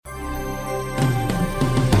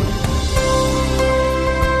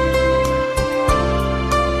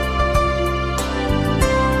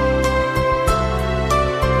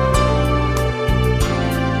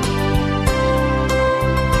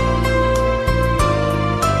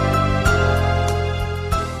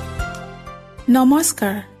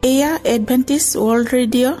নমস্কাৰ, এয়া Adventist world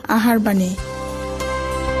radio' আহাৰবাণী।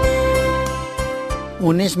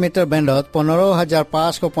 19 metre বেণ্ডত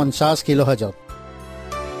 15,550 কিলোহাৰ্টজত।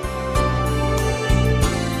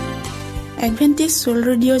 Adventist world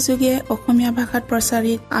radio' যোগে অসমীয়া ভাষাত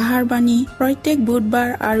প্ৰচাৰিত আহাৰবাণী প্ৰত্যেক বুধবাৰ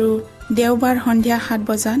আৰু দেওবাৰ সন্ধিয়া 7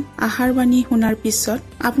 বজাত আহাৰবাণী শুনাৰ পিছত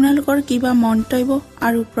আপোনালোকৰ কিবা মন্তব্য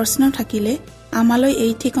আৰু প্ৰশ্ন থাকিলে আমালৈ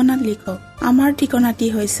এই ঠিকনাত লিখক। আমাৰ ঠিকনাটি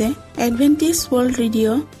হৈছে Adventist world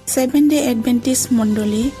radio', 7th Day Adventist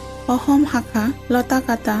মণ্ডলী, অসম শাখা,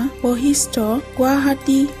 লতাকাটা, বশিষ্ঠ,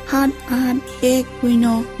 গুৱাহাটী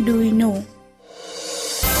 781029।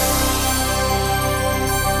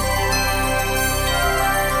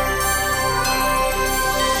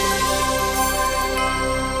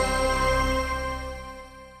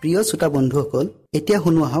 প্ৰিয় শ্ৰোতা বন্ধুসকল, এতিয়া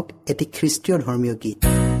শুনো আহক এটি খ্ৰীষ্টীয় ধৰ্মীয় গীত।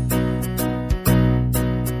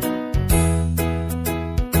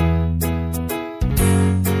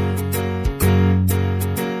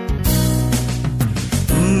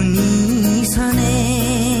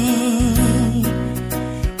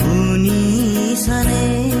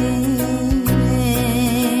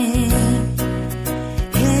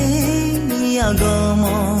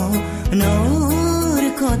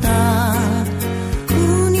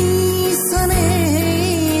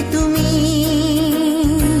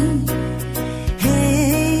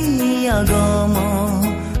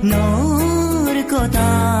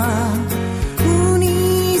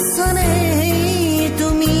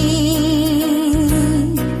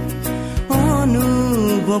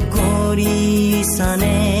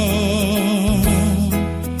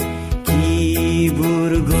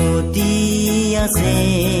 কিবোৰ গতি আছে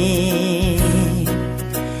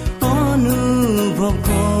অনুভৱ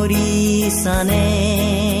কৰিছানে?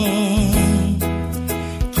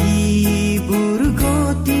 কিবোৰ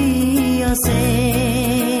গতি আছে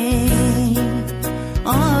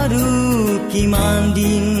আৰু কিমান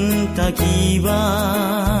দিন থাকিবা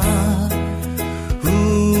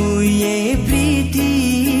হুয়ে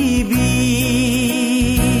পৃথিৱী?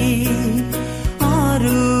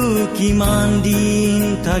 আৰু কিমান দিন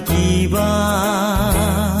থাকিবা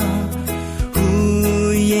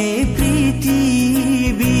হুয়ে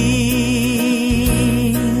পৃথিৱী?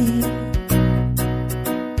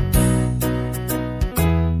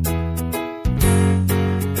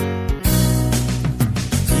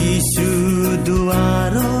 যিশু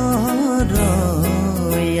দুৱাৰত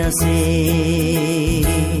ৰৈ আছে,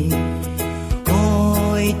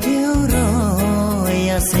 তেওঁ ৰৈ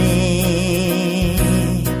আছে।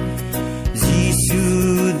 যিশু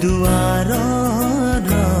দুৱাৰত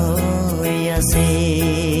ৰৈ আছে,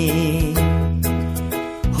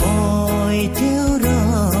 তেওঁ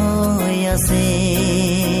ৰৈ আছে।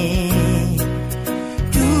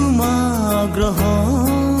 তোমাক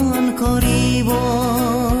গ্ৰহণ কৰিব,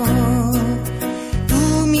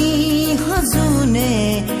 তুমি সাজোনে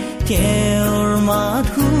তেওঁৰ মাত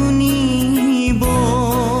শুনিব?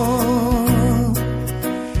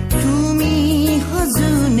 তুমি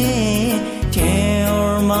সাজোনে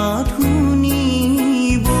তেওঁৰ মাত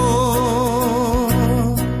শুনিব?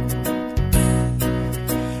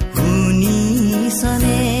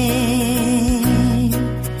 শুনিছানে?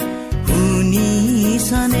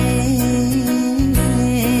 শুনিছানে?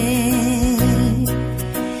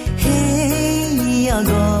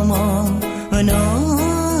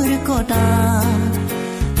 আগমনৰ কথা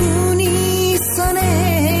শুনিছানে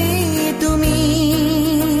তুমি?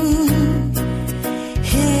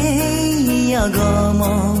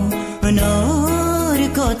 আগমনৰ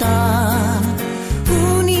কথা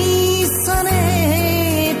শুনিছানে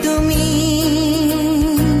তুমি?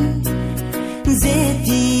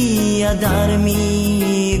 যেতিয়া ধাৰ্মিকগণ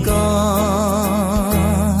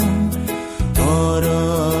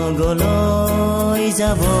সৰগলৈ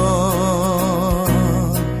যাব,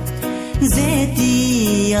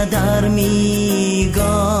 যেতিয়া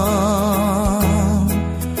ধাৰ্মিকগণ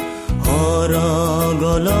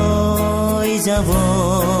সৰগলৈ যাব,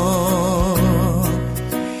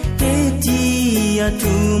 তেতিয়া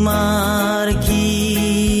তোমাৰ কি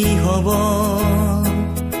হ'ব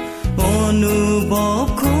অনুভৱ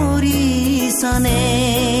কৰিছানে?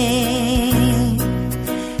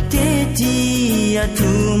 তেতিয়া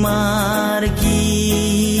তোমাৰ কি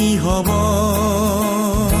হ'ব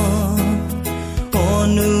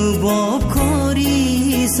অনুভৱ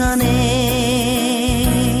কৰিছানে?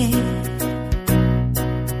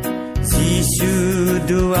 যিশু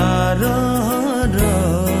দুৱাৰত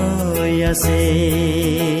ৰৈ আছে,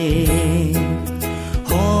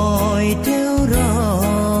 তেওঁ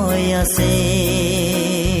ৰৈ আছে।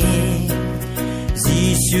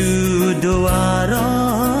 যিশু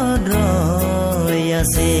দুৱাৰত ৰৈ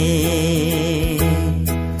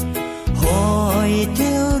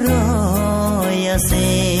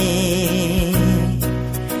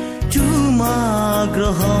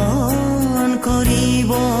গ্ৰহণ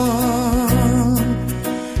কৰিব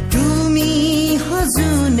তুমি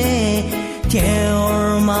সাজুনে তেওঁৰ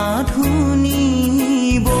মাত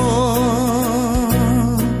শুনিব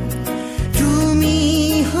তুমি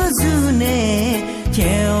সাজুনে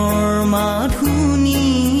তেওঁৰ মাত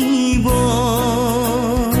শুনিব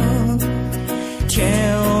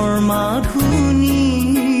তেওঁৰ মাত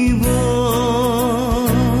শুনিব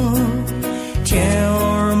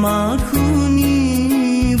তেওঁৰ মাত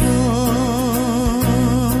শুনিব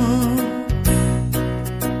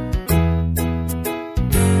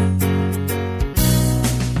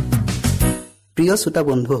প্ৰিয় শ্ৰোতা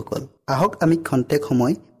বন্ধুসকল, আহক আমি খন্তেক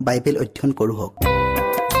সময় বাইবেল অধ্যয়ন কৰোঁ হওক।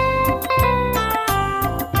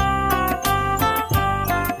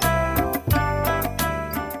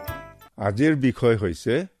 আজিৰ বিষয়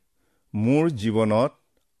হৈছে মোৰ জীৱনত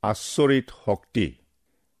আচৰিত শক্তি।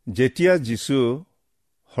 যেতিয়া যীশু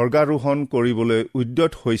স্বৰ্গাৰোহণ কৰিবলৈ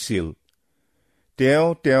উদ্যত হৈছিল, তেওঁ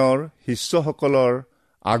তেওঁৰ শিষ্যসকলৰ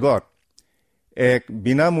আগত এক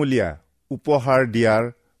বিনামূলীয়া উপহাৰ দিয়াৰ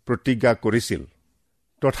প্ৰতিজ্ঞা কৰিছিল।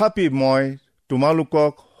 তথাপি মই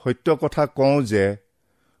তোমালোকক সত্য কথা কওঁ যে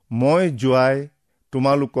মই যোৱাই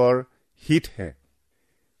তোমালোকৰ হিতহে,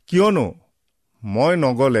 কিয়নো মই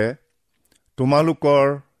নগ'লে তোমালোকৰ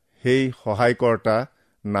সেই সহায়কৰ্তা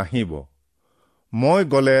নাহিব। মই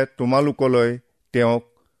গ'লে তোমালোকলৈ তেওঁক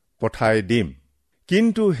পঠাই দিম।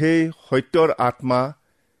 কিন্তু সেই সত্যৰ আত্মা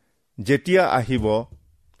যেতিয়া আহিব,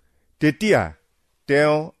 তেতিয়া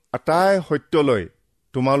তেওঁ আটাই সত্যলৈ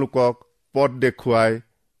তোমালোকক পথ দেখুৱাই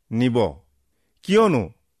নিব, কিয়নো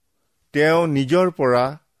তেওঁ নিজৰ পৰা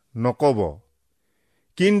নকব,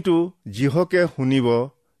 কিন্তু যিহকে শুনিব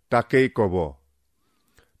তাকেই কব।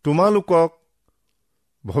 তোমালোকক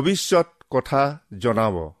ভৱিষ্যত কথা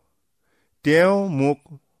জনাব। তেওঁ মোক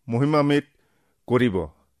মহিমান্বিত কৰিব,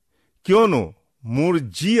 কিয়নো মোৰ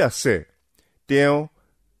যি আছে তেওঁ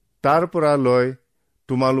তাৰ পৰা লৈ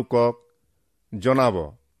তোমালোকক জনাব।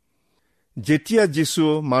 যেতিয়া যীশু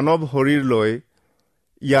মানৱ শৰীৰ লৈ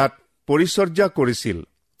ইয়াত পৰিচৰ্যা কৰিছিল,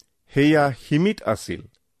 সেয়া সীমিত আছিল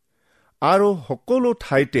আৰু সকলো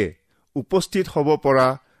ঠাইতে উপস্থিত হ'ব পৰা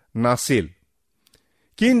নাছিল।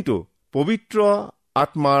 কিন্তু পবিত্ৰ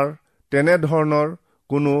আত্মাৰ তেনেধৰণৰ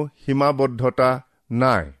কোনো সীমাবদ্ধতা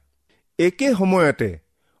নাই। একে সময়তে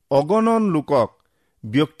অগণন লোকক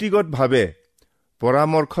ব্যক্তিগতভাৱে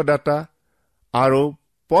পৰামৰ্শদাতা আৰু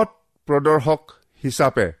পথ প্ৰদৰ্শক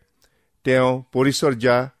হিচাপে তেওঁ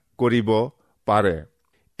পৰিচৰ্যা কৰিব পাৰে।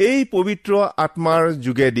 এই পবিত্ৰ আত্মাৰ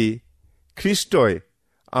যোগেদি খ্ৰীষ্টই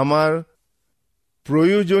আমাৰ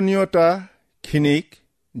প্ৰয়োজনীয়তাখিনিক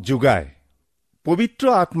যোগায়। পবিত্ৰ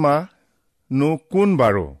আত্মা নো কোন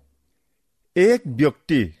বাৰু? এক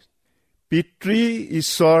ব্যক্তি পিতৃ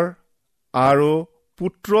ঈশ্বৰ আৰু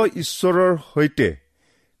পুত্ৰ ঈশ্বৰৰ সৈতে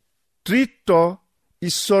ত্ৰিত্ব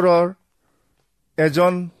ঈশ্বৰৰ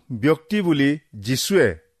এজন ব্যক্তি বুলি যীশুৱে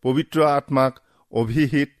পবিত্ৰ আত্মাক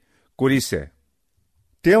অভিহিত কৰিছে।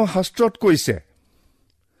 তেওঁ শাস্ত্ৰত কৈছে,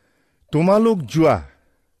 তোমালোক যোৱা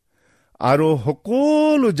আৰু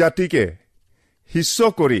সকলো জাতিকে শিষ্য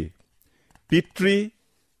কৰি পিতৃ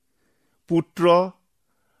পুত্ৰ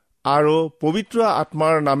আৰু পবিত্ৰ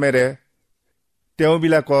আত্মাৰ নামেৰে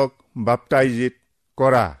তেওঁবিলাকক বাপ্তাইজিত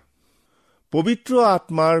কৰা। পবিত্ৰ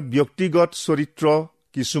আত্মাৰ ব্যক্তিগত চৰিত্ৰ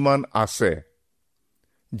কিছুমান আছে,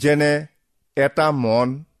 যেনে এটা মন,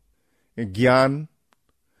 জ্ঞান,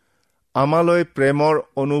 আমালৈ প্ৰেমৰ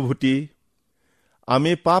অনুভূতি,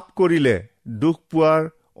 আমি পাপ কৰিলে দুখ পোৱাৰ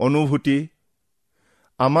অনুভূতি,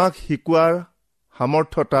 আমাক শিকোৱাৰ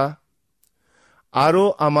সামৰ্থ্যতা আৰু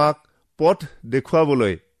আমাক পথ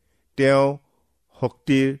দেখুৱাবলৈ তেওঁ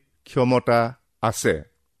শক্তিৰ ক্ষমতা আছে।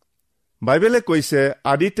 বাইবেলে কৈছে,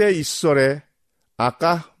 আদিতে ঈশ্বৰে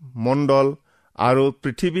আকাশ মণ্ডল আৰু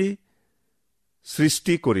পৃথিৱী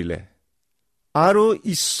সৃষ্টি কৰিলে, আৰু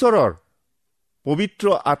ঈশ্বৰৰ পবিত্ৰ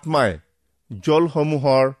আত্মাই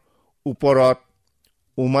জলসমূহৰ ওপৰত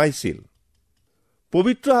উমাইছিল।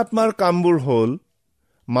 পবিত্ৰ আত্মাৰ কামবোৰ হ'ল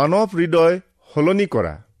মানৱ হৃদয় সলনি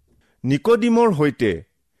কৰা। নিকোদিমৰ সৈতে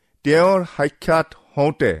তেওঁৰ সাক্ষাৎ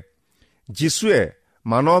হওঁতে যীশুৱে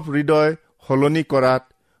মানৱ হৃদয় সলনি কৰাত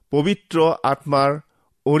পবিত্ৰ আত্মাৰ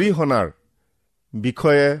অৰিহণাৰ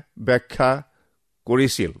বিষয়ে ব্যাখ্যা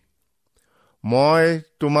কৰিছিল। মই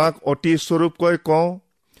তোমাক অতি স্বৰূপকৈ কওঁ,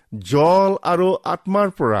 জল আৰু আত্মাৰ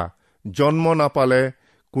পৰা জন্ম নাপালে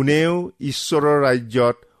কোনেও ঈশ্বৰৰ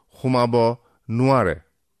ৰাজ্যত সোমাব নোৱাৰে।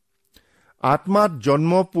 আত্মাত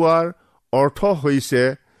জন্ম পোৱাৰ অৰ্থ হৈছে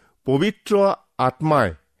পবিত্ৰ আত্মাই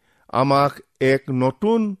আমাক এক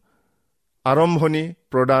নতুন আৰম্ভণি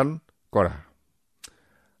প্ৰদান কৰা।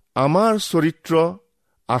 আমাৰ চৰিত্ৰ,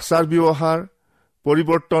 আচাৰ ব্যৱহাৰ,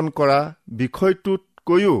 পৰিৱৰ্তন কৰা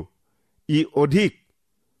বিষয়টোতকৈও ই অধিক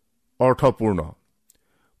অৰ্থপূৰ্ণ।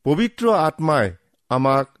 পবিত্ৰ আত্মাই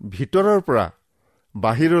আমাক ভিতৰৰ পৰা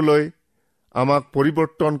বাহিৰলৈ আমাক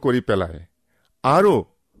পৰিৱৰ্তন কৰি পেলায় আৰু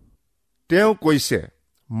তেওঁ কৈছে,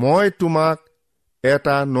 মই তোমাক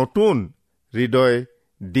এটা নতুন হৃদয়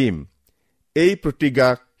দিম। এই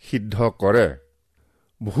প্ৰতিজ্ঞাক সিদ্ধ কৰে।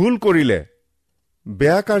 ভুল কৰিলে,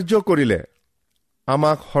 বেয়া কাৰ্য কৰিলে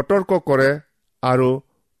আমাক সতৰ্ক কৰে আৰু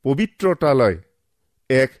পবিত্ৰতালৈ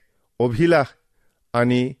এক অভিলাষ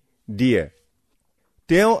আনি দিয়ে।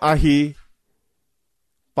 তেওঁ আহি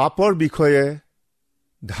পাপৰ বিষয়ে,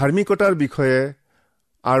 ধাৰ্মিকতাৰ বিষয়ে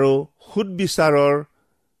আৰু সুদবিচাৰৰ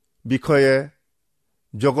বিষয়ে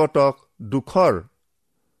জগতক দুখৰ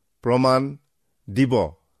প্ৰমাণ দিব।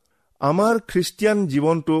 আমাৰ খ্ৰীষ্টিয়ান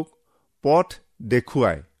জীৱনটোক পথ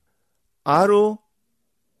দেখুৱায় আৰু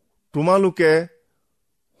তোমালোকে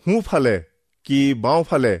সোঁফালে কি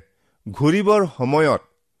বাওঁফালে ঘূৰিবৰ সময়ত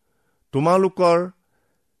তোমালোকৰ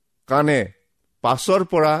কাণে পাছৰ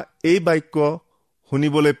পৰা এই বাক্য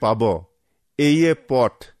শুনিবলৈ পাব, এইয়ে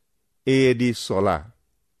পথ, এইয়েদি চলা।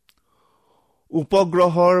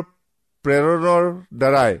 উপগ্ৰহৰ প্ৰেৰণৰ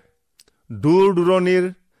দ্বাৰাই দূৰ দূৰণিৰ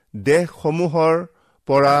দেশসমূহৰ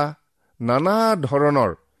পৰা নানা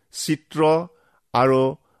ধৰণৰ চিত্ৰ আৰু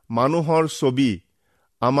মানুহৰ ছবি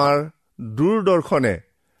আমাৰ দূৰদৰ্শনে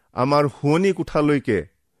আমাৰ শুৱনি কোঠালৈকে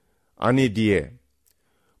আনি দিয়ে।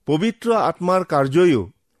 পবিত্ৰ আত্মাৰ কাৰ্যও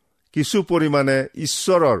কিছু পৰিমাণে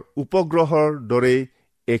ঈশ্বৰৰ উপগ্ৰহৰ দৰেই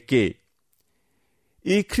একেই।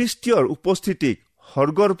 ই খ্ৰীষ্টীয়ৰ উপস্থিতিক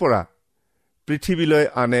স্বৰ্গৰ পৰা পৃথিৱীলৈ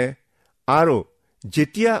আনে আৰু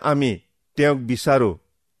যেতিয়া আমি তেওঁক বিচাৰো,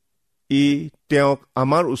 ই তেওঁক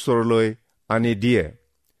আমাৰ ওচৰলৈ আনি দিয়ে।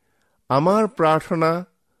 আমাৰ প্ৰাৰ্থনা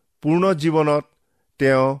পূৰ্ণ জীৱনত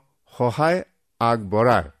তেওঁ সহায়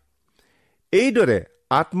আগবঢ়ায়। এইদৰে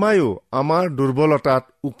আত্মায়ো আমাৰ দুৰ্বলতাত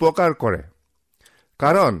উপকাৰ কৰে,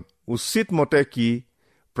 কাৰণ উচিত মতে কি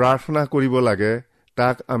প্ৰাৰ্থনা কৰিব লাগে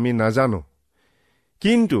তাক আমি নাজানো।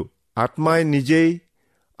 কিন্তু আত্মাই নিজেই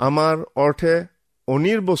আমাৰ অৰ্থে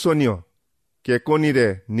অনিৰ্বচনীয় কেকনিৰে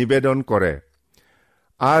নিবেদন কৰে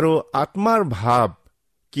আৰু আত্মাৰ ভাৱ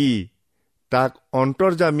কি তাক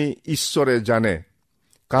অন্তৰ্যামী ঈশ্বৰে জানে,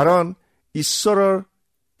 কাৰণ ঈশ্বৰৰ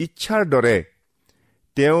ইচ্ছাৰ দৰে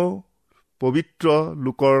তেওঁ পবিত্ৰ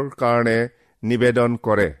লোকৰ কাৰণে নিবেদন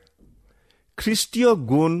কৰে। খ্ৰীষ্টীয়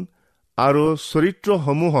গুণ আৰু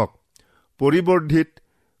চৰিত্ৰসমূহক পৰিবৰ্ধিত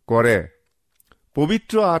কৰে।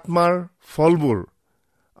 পবিত্ৰ আত্মাৰ ফলবোৰ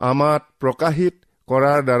আমাক প্ৰকাশিত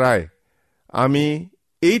কৰাৰ দ্বাৰাই আমি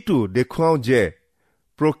এইটো দেখুৱাওঁ যে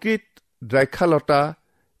প্ৰকৃত দ্ৰাক্ষালতা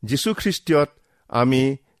যীশুখ্ৰীষ্টত আমি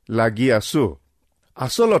লাগি আছো।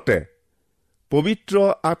 আচলতে পবিত্ৰ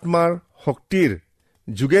আত্মাৰ শক্তিৰ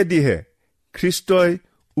যোগেদিহে খ্ৰীষ্টই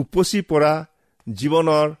উপচি পৰা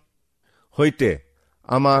জীৱনৰ সৈতে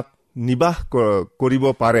আমাক নিবাস কৰিব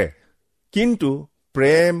পাৰে। কিন্তু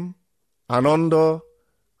প্ৰেম, আনন্দ,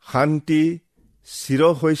 শান্তি,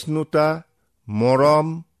 চিৰসহিষ্ণুতা, মৰম,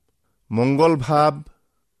 মংগলভাৱ,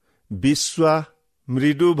 বিশ্বাস,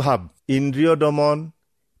 মৃদুভাৱ, ইন্দ্ৰিয় দমন,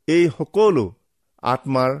 এই সকলো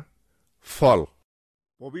আত্মাৰ ফল।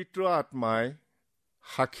 পবিত্ৰ আত্মাই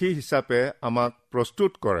সাক্ষী হিচাপে আমাক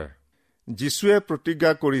প্ৰস্তুত কৰে। যীশুৱে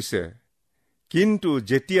প্ৰতিজ্ঞা কৰিছে, কিন্তু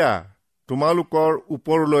যেতিয়া তোমালোকৰ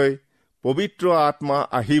ওপৰলৈ পবিত্ৰ আত্মা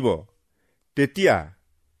আহিব, তেতিয়া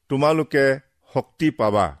তোমালোকে শক্তি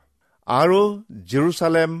পাবা আৰু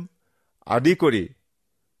জেৰুচালেম আদি কৰি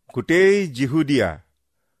গোটেই যিহুদিয়া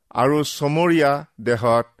আৰু চমৰীয়া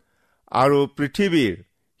দেশত আৰু পৃথিৱীৰ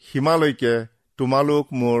সীমালৈকে তোমালোক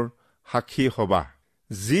মোৰ সাক্ষী হবা।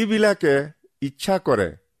 যিবিলাকে ইচ্ছা কৰে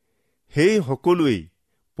সেই সকলোৱেই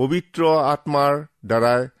পবিত্ৰ আত্মাৰ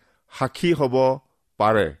দ্বাৰাই সাক্ষী হ'ব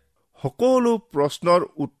পাৰে। সকলো প্ৰশ্নৰ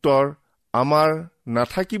উত্তৰ আমাৰ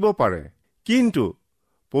নাথাকিব পাৰে, কিন্তু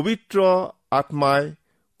পবিত্ৰ আত্মাই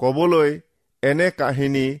ক'বলৈ এনে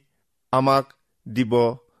কাহিনী আমাক দিব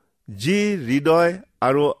যি হৃদয়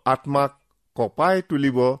আৰু আত্মাক কঁপাই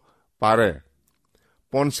তুলিব পাৰে।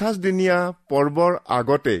 50 দিনীয়া পৰ্বৰ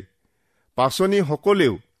আগতে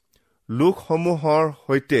পাচনীসকলেও লোকসমূহৰ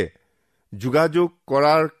সৈতে যোগাযোগ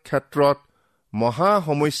কৰাৰ ক্ষেত্ৰত মহা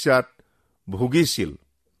সমস্যাত ভুগিছিল।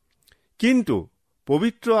 কিন্তু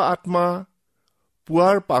পবিত্ৰ আত্মা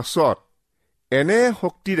পোৱাৰ পাছত এনে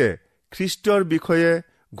শক্তিৰে খ্ৰীষ্টৰ বিষয়ে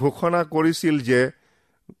ঘোষণা কৰিছিল যে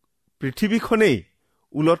পৃথিৱীখনেই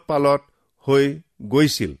উলট-পালট হৈ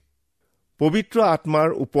গৈছিল। পবিত্ৰ আত্মাৰ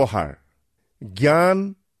উপহাৰ জ্ঞান,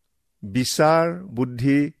 বিচাৰ,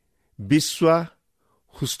 বুদ্ধি, বিশ্বাস,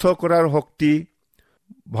 সুস্থ কৰাৰ শক্তি,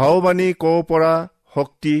 ভাৱবাণী ক'ব পৰা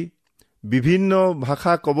শক্তি, বিভিন্ন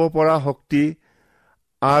ভাষা ক'ব পৰা শক্তি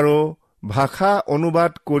আৰু ভাষা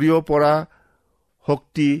অনুবাদ কৰিব পৰা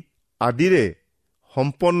শক্তি আদিৰে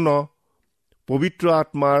সম্পন্ন পবিত্ৰ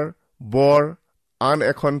আত্মাৰ বৰ আন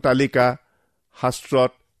এখন তালিকা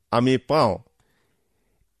শাস্ত্ৰত আমি পাওঁ।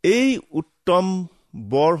 এই উত্তম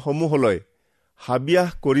বৰসমূহলৈ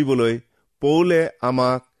হাবিয়াস কৰিবলৈ পৌলে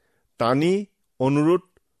আমাক টানি অনুৰোধ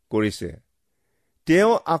কৰিছে।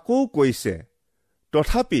 তেওঁ আকৌ কৈছে,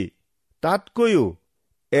 তথাপি তাতকৈও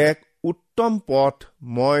এক উত্তম পথ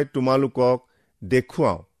মই তোমালোকক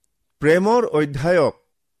দেখুৱাওঁ। প্ৰেমৰ অধ্যায়ক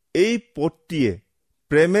এই পথটিয়ে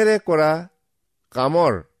প্ৰেমেৰে কৰা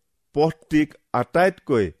কামৰ পথটিক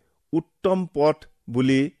আটাইতকৈ উত্তম পথ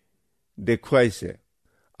বুলি দেখুৱাইছে।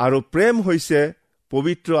 আৰু প্ৰেম হৈছে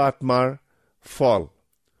পবিত্ৰ আত্মাৰ ফল।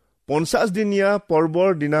 50 দিনীয়া পৰ্বৰ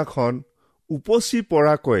দিনাখন উপচি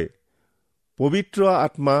পৰাকৈ পবিত্ৰ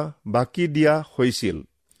আত্মা বাকি দিয়া হৈছিল,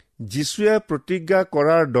 যীশুৱে প্ৰতিজ্ঞা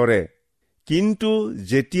কৰাৰ দৰে। কিন্তু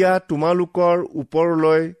যেতিয়া তোমালোকৰ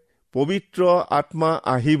ওপৰলৈ পবিত্ৰ আত্মা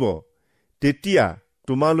আহিব, তেতিয়া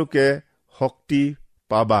তোমালোকে শক্তি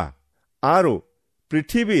পাবা আৰু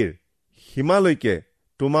পৃথিৱীৰ সীমালৈকে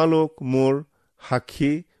তোমালোক মোৰ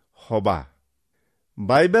সাক্ষী হবা।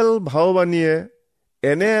 বাইবেল ভাৱবাণীয়ে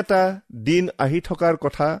এনে এটা দিন আহি থকাৰ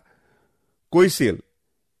কথা কৈছিল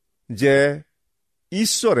যে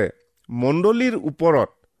ঈশ্বৰে মণ্ডলীৰ ওপৰত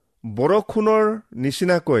বৰষুণৰ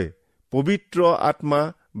নিচিনাকৈ পবিত্ৰ আত্মা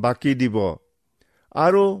বাকি দিব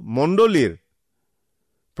আৰু মণ্ডলীৰ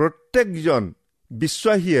প্ৰত্যেকজন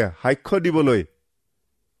বিশ্বাসীয়ে সাক্ষ্য দিবলৈ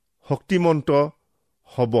শক্তিমন্ত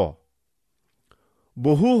হ'ব।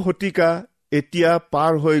 বহু শতিকা এতিয়া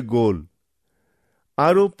পাৰ হৈ গ'ল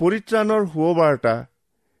আৰু পৰিত্ৰাণৰ সুবাৰ্তা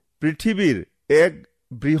পৃথিৱীৰ এক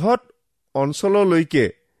বৃহৎ অঞ্চললৈকে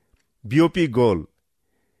বিয়পি গ'ল।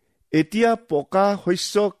 এতিয়া পকা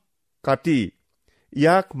শস্য কাটি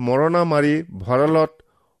ইয়াক মৰণা মাৰি ভঁৰালত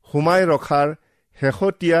সুমাই ৰখাৰ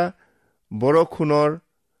শেহতীয়া বৰষুণৰ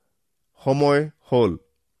সময় হ'ল।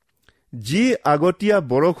 যি আগতীয়া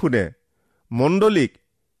বৰষুণে মণ্ডলীক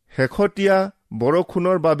শেহতীয়া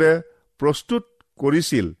বৰষুণৰ বাবে প্ৰস্তুত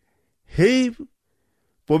কৰিছিল, সেই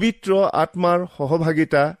পবিত্ৰ আত্মাৰ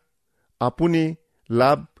সহভাগিতা আপুনি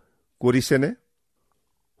লাভ কৰিছেনে?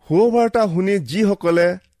 সুবাৰ্তা শুনি যিসকলে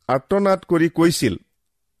আৰ্তনাদ কৰি কৈছিল,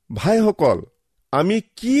 ভাইসকল, আমি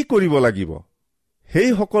কি কৰিব লাগিব?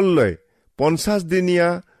 সেইসকললৈ 50 দিনীয়া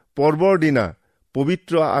পৰ্বৰ দিনা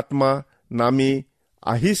পবিত্ৰ আত্মা নামি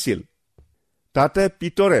আহিছিল। তাতে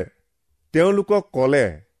পিতৰে তেওঁলোকক ক'লে,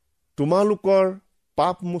 তোমালোকৰ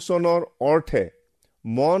পাপমোচনৰ অৰ্থে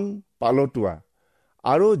মন পালটোৱা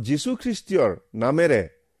আৰু যীশুখ্ৰীষ্টৰ নামেৰে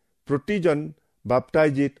প্ৰতিজন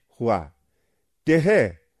বাপ্তাইজিত হোৱা, তেহে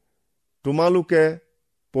তোমালোকে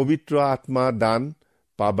পবিত্ৰ আত্মা দান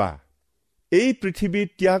পাবা। এই পৃথিৱী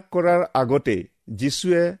ত্যাগ কৰাৰ আগতেই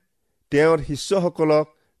যীশুৱে তেওঁৰ শিষ্যসকলক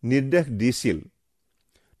নিৰ্দেশ দিছিল,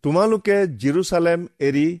 তোমালোকে জেৰুজালেম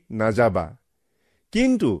এৰি নাযাবা,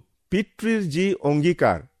 কিন্তু পিতৃৰ যি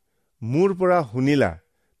অংগীকাৰ মোৰ পৰা শুনিলা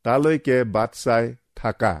তালৈকে বাট চাই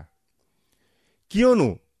থাকা। কিয়নো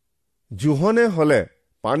জোহনে হলে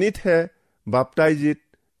পানীতহে বাপ্তাইজিত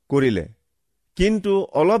কৰিলে, কিন্তু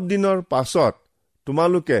অলপ দিনৰ পাছত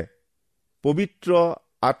তোমালোকে পবিত্ৰ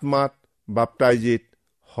আত্মাত বাপ্তাইজিত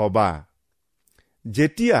হবা।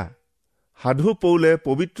 যেতিয়া সাধু পৌলে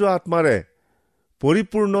পবিত্ৰ আত্মাৰে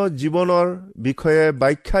পৰিপূৰ্ণ জীৱনৰ বিষয়ে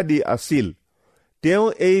ব্যাখ্যা দি আছিল, তেওঁ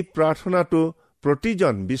এই প্ৰাৰ্থনাটো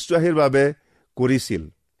প্ৰতিজন বিশ্বাসীৰ বাবে কৰিছিল।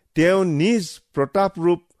 তেওঁ নিজ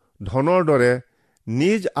প্ৰতাপৰূপ ধনৰ দৰে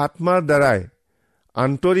নিজ আত্মাৰ দ্বাৰাই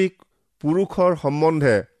আন্তৰিক পুৰুষৰ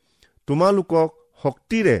সম্বন্ধে তোমালোকক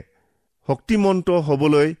শক্তিৰে শক্তিমন্ত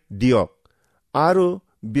হ'বলৈ দিয়ক আৰু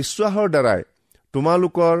বিশ্বাসৰ দ্বাৰাই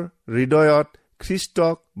তোমালোকৰ হৃদয়ত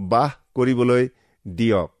খ্ৰীষ্টক বাস কৰিবলৈ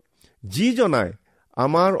দিয়ক, যিজনাই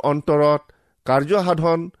আমাৰ অন্তৰত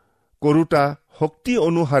কাৰ্যসাধন কৰোতা শক্তি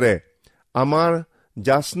অনুসাৰে আমাৰ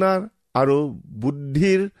যাচনাৰ আৰু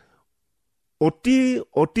বুদ্ধিৰ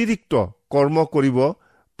অতিৰিক্ত কৰ্ম কৰিব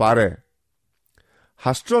পাৰে।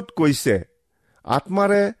 শাস্ত্ৰত কৈছে,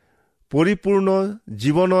 আত্মাৰে পৰিপূৰ্ণ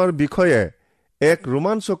জীৱনৰ বিষয়ে এক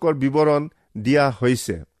ৰোমাঞ্চকৰ বিৱৰণ দিয়া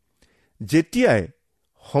হৈছে। যেতিয়াই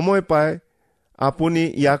সময় পায় আপুনি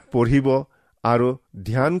ইয়াক পঢ়িব আৰু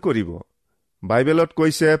ধ্যান কৰিব। বাইবেলত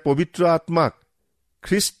কৈছে, পবিত্ৰ আত্মাক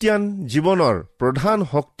খ্ৰীষ্টিয়ান জীৱনৰ প্ৰধান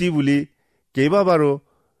শক্তি বুলি কেইবাবাৰো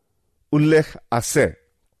উল্লেখ আছে।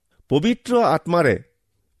 পবিত্ৰ আত্মাৰে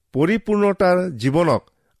পৰিপূৰ্ণতাৰ জীৱনক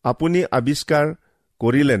আপুনি আৱিষ্কাৰ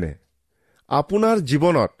কৰিলেনে? আপোনাৰ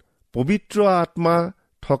জীৱনত পবিত্ৰ আত্মা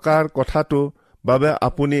থকাৰ কথাটো বাবে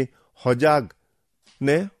আপুনি সজাগ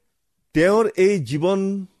নে? তেওঁৰ এই জীৱন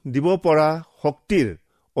দিব পৰা শক্তিৰ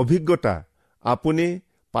অভিজ্ঞতা আপুনি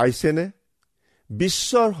পাইছেনে?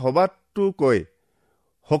 বিশ্বৰ সবাতোকৈ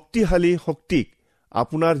শক্তিশালী শক্তিক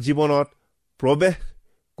আপোনাৰ জীৱনত প্ৰৱেশ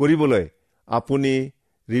কৰিবলৈ আপুনি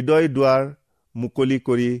হৃদয় দুৱাৰ মুকলি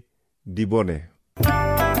কৰি দিবনে?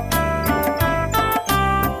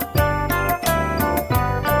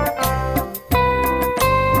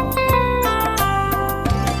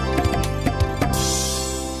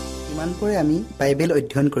 ইমানকৈ আমি বাইবেল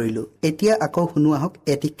অধ্যয়ন কৰিলো। এতিয়া আকৌ শুনো আহক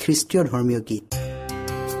এটি খ্ৰীষ্টীয় ধৰ্মীয় গীত।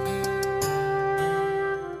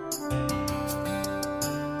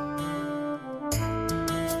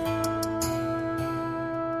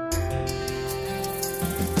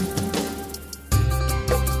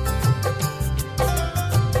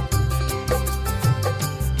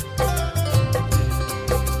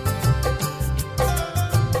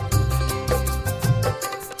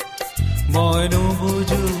 মইনো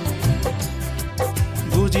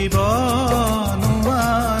বুজিব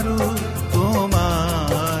নোৱাৰো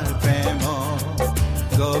তোমাৰ প্ৰেম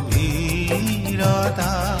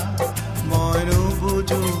গভীৰতা। মইনো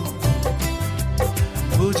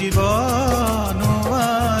বুজিব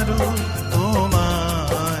নোৱাৰো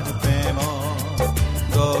তোমাৰ প্ৰেম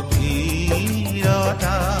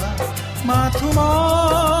গভীৰতা। মাথো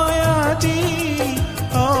মই আজি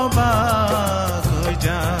অবাক হৈ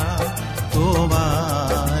যাওঁ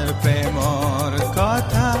তোমাৰ প্ৰেমৰ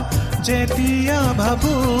কথা যেতিয়া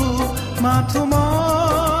ভাবো। মাথো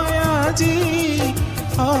মই আজি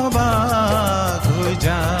অবাক হৈ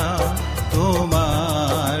যাওঁ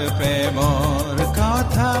তোমাৰ প্ৰেমৰ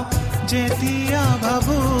কথা যেতিয়া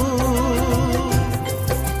ভাবো।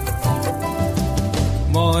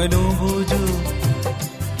 মইনো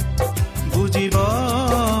বুজিব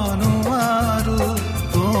নোৱাৰো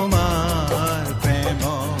তোমাৰ প্ৰেম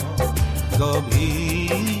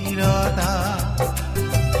গভীৰতা।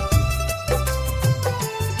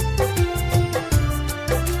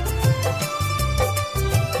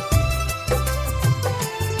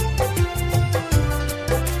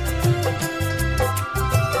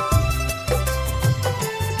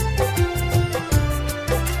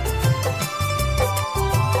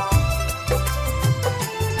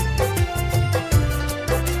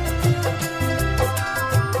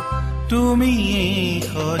 তুমি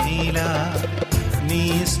সহিলা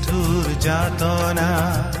নিষ্ঠুৰ যাতনা,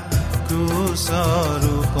 ক্ৰুচৰ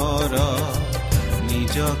ওপৰত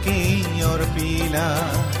নিজকে অৰ্পিলা।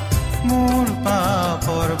 মোৰ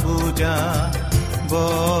পাপৰ বোজা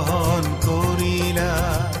বহন কৰিলা,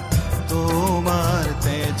 তোমাৰ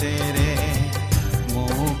তেজেৰে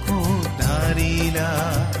মোক উদ্ধাৰিলা।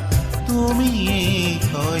 তুমি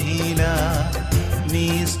সহিলা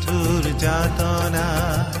নিষ্ঠুৰ যাতনা,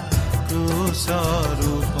 ক্ৰুচৰ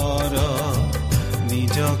ওপৰত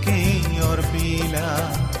নিজকে অৰ্পিলা।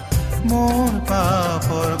 মোৰ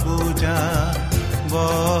পাপৰ বোজা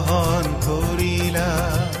বহন কৰিলা,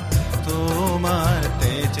 তোমাৰ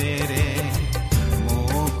তেজেৰে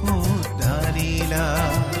মোক উদ্ধাৰিলা।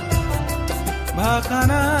 ভাষা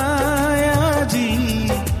নাই আজি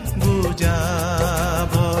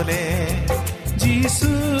বুজাবলে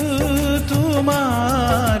যিছু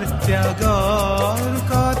তোমাৰ ত্যাগৰ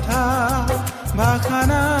কথা। ভাষা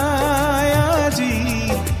নাই আজি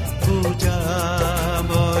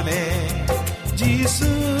বুজাবলে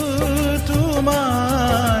যিছু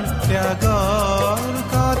তোমাৰ ত্যাগৰ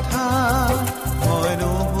কথা।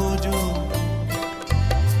 মইনো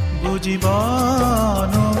বুজিব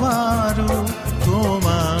নোৱাৰো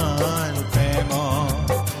তোমাৰ প্ৰেম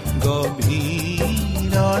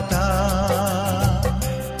গভীৰতা।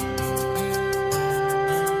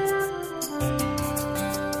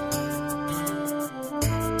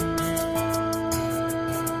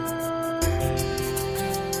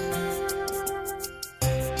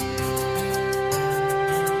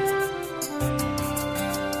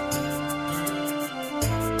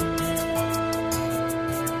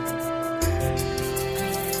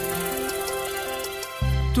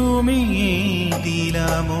 তুমি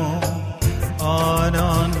দিলা মোক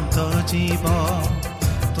অনন্ত জীবন,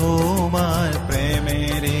 তোমাৰ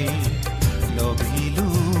প্ৰেমেৰে লভিলো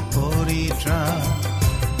পৰিত্ৰাণ।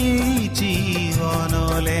 এই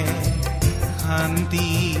জীৱনলে শান্তি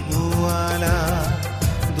বোৱালা,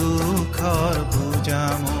 দুখৰ বোজা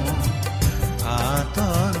মোক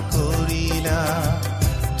আঁতৰ কৰিলা।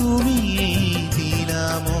 তুমি দিলা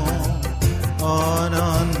মোক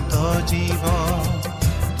অনন্ত জীবন,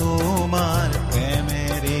 তোমাৰ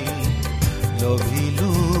প্ৰেমেৰে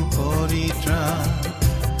লভিলো পৰিত্ৰাণ।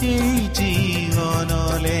 এই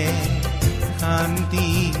জীৱনলে শান্তি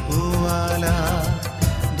পোৱালা,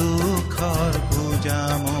 দুখৰ বোজা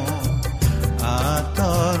মোক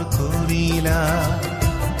দিলা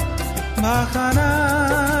ভাষা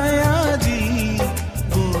নাই আজি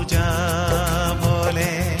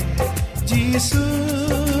বুজাবলে যিছু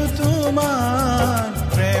তোমাৰ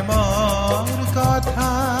প্ৰেমৰ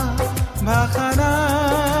কথা ভাষা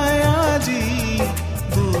নাই আজি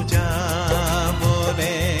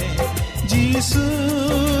বুজাবলে যিছু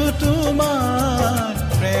তোমাৰ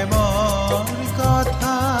প্ৰেমৰ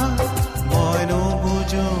কথা মইনো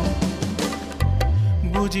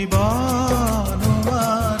বুজিব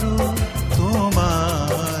নোৱাৰো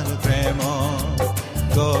তোমাৰ প্ৰেমৰ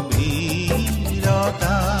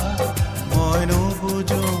গভীৰতা মইনো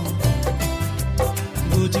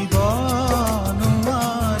বুজিব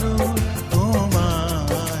নোৱাৰো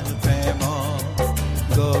তোমাৰ প্ৰেমৰ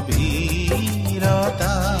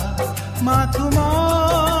গভীৰতা মাথো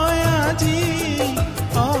মই আজি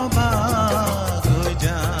অবাক হৈ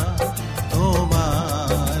যাওঁ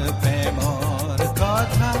তোমাৰ প্ৰেমৰ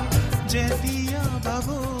কথা যেতিয়া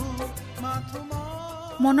ভাবো মাথো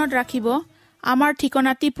মনত ৰাখিব আমাৰ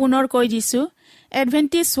ঠিকনাটি পুনৰ কৈ দিছো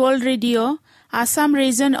এডভেন্টিছ world radio' Assam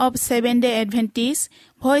region of seven day এডভেন্টিছ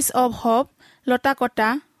voice of hop লতাকটা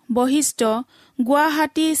বৈশিষ্ট্য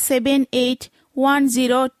গুৱাহাটী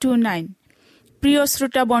 781029 প্ৰিয়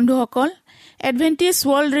শ্ৰোতা বন্ধুসকল এডভেন্টিছ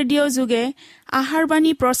ৱৰ্ল্ড ৰেডিঅ' যোগে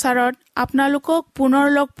আহাৰবাণী প্ৰচাৰত আপোনালোকক পুনৰ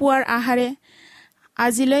লগ পোৱাৰ আশাৰে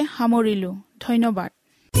আজিলৈ সামৰিলো ধন্যবাদ